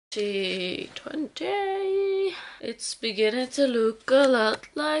2020. It's beginning to look a lot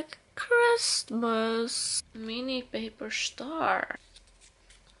like Christmas. Mini paper star.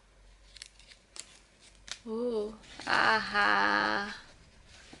 Ooh. Aha.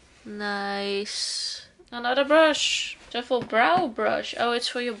 Nice. Another brush. Truffle brow brush. Oh, it's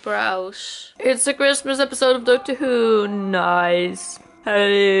for your brows. It's a Christmas episode of Doctor Who. Nice.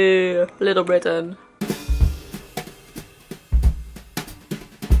 Hey, Little Britain.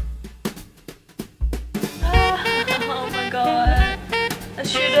 Oh my god. I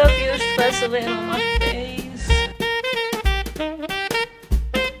should have used Vaseline on my face.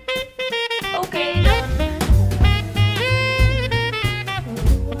 Okay, no.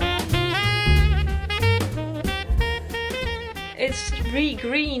 It's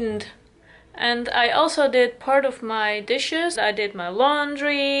re-greened. And I also did part of my dishes. I did my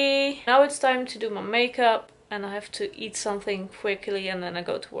laundry. Now it's time to do my makeup. And I have to eat something quickly and then I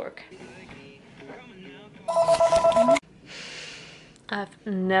go to work. I've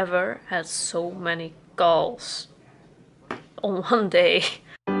never had so many calls on one day.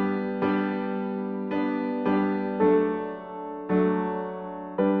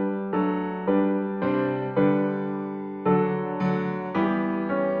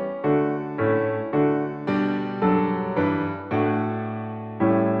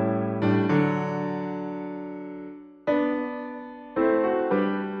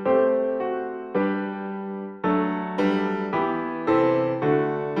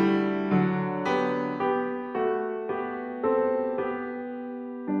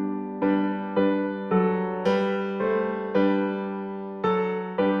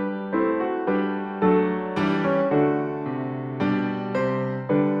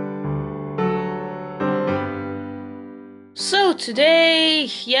 So today,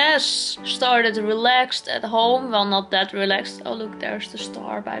 yes, started relaxed at home. Well, not that relaxed. Oh look, there's the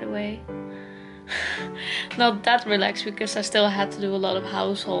star, by the way. Not that relaxed because I still had to do a lot of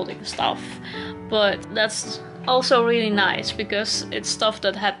householding stuff. But that's also really nice because it's stuff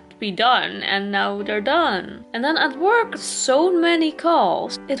that had to be done and now they're done. And then at work, so many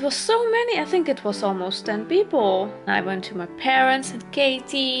calls. It was so many, I think it was almost 10 people. I went to my parents and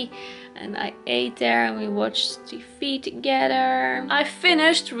Katie. And I ate there and we watched TV together. I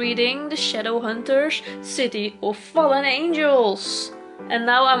finished reading the Shadowhunters City of Fallen Angels. And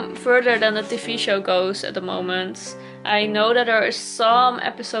now I'm further than the TV show goes at the moment. I know that there is some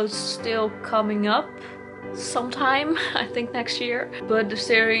episodes still coming up sometime, I think next year. But the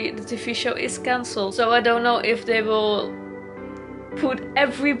TV show is cancelled. So I don't know if they will put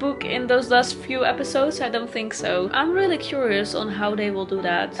every book in those last few episodes. I don't think so. I'm really curious on how they will do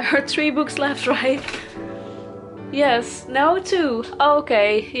that. There are 3 books left, right? Yes, no, 2.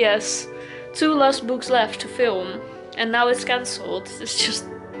 Okay, yes. 2 last books left to film. And now it's cancelled. It's just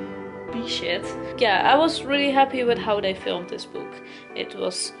shit. Yeah, I was really happy with how they filmed this book. It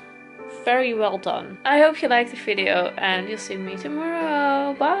was very well done. I hope you liked the video and you'll see me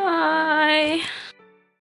tomorrow. Bye!